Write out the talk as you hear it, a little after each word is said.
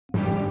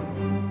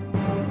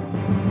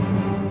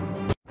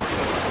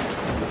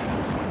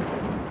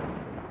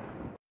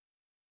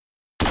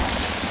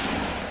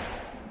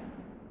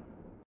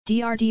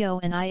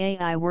DRDO and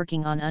IAI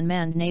working on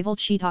Unmanned Naval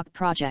Chetak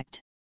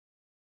project.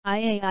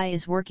 IAI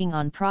is working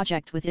on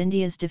project with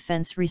India's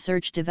Defence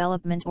Research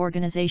Development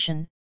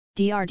Organisation,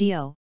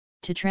 DRDO,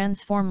 to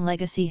transform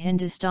legacy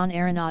Hindustan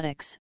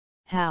Aeronautics,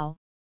 HAL,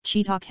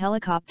 Chetak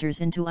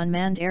helicopters into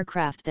unmanned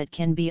aircraft that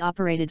can be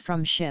operated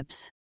from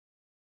ships.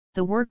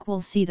 The work will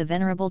see the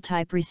venerable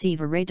type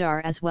receive a radar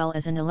as well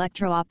as an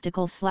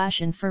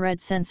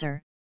electro-optical/infrared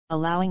sensor,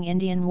 allowing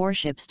Indian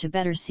warships to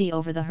better see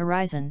over the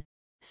horizon,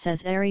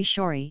 says Ari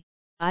Shourie,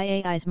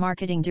 IAI's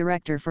marketing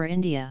director for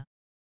India.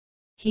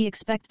 He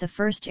expects the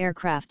first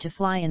aircraft to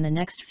fly in the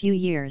next few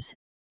years,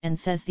 and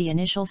says the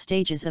initial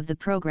stages of the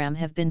program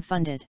have been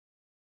funded.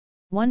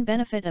 One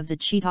benefit of the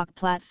Chetak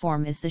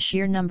platform is the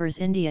sheer numbers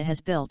India has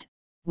built,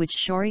 which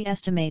Shourie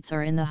estimates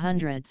are in the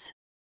hundreds.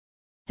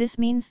 This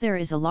means there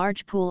is a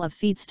large pool of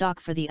feedstock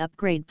for the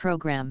upgrade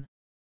program.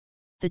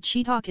 The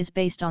Chetak is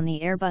based on the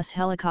Airbus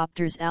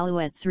helicopters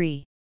Alouette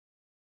 3.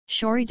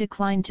 Shourie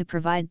declined to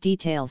provide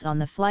details on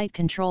the flight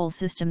control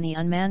system the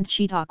unmanned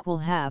Chetak will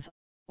have,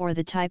 or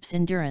the type's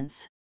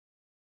endurance.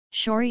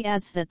 Shourie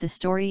adds that the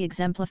story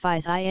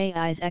exemplifies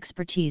IAI's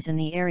expertise in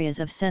the areas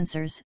of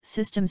sensors,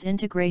 systems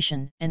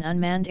integration, and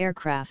unmanned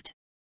aircraft.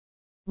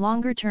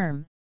 Longer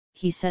term,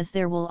 he says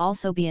there will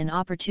also be an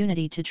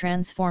opportunity to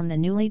transform the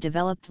newly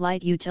developed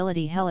light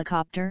utility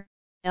helicopter,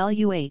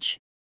 LUH,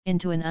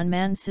 into an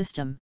unmanned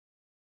system.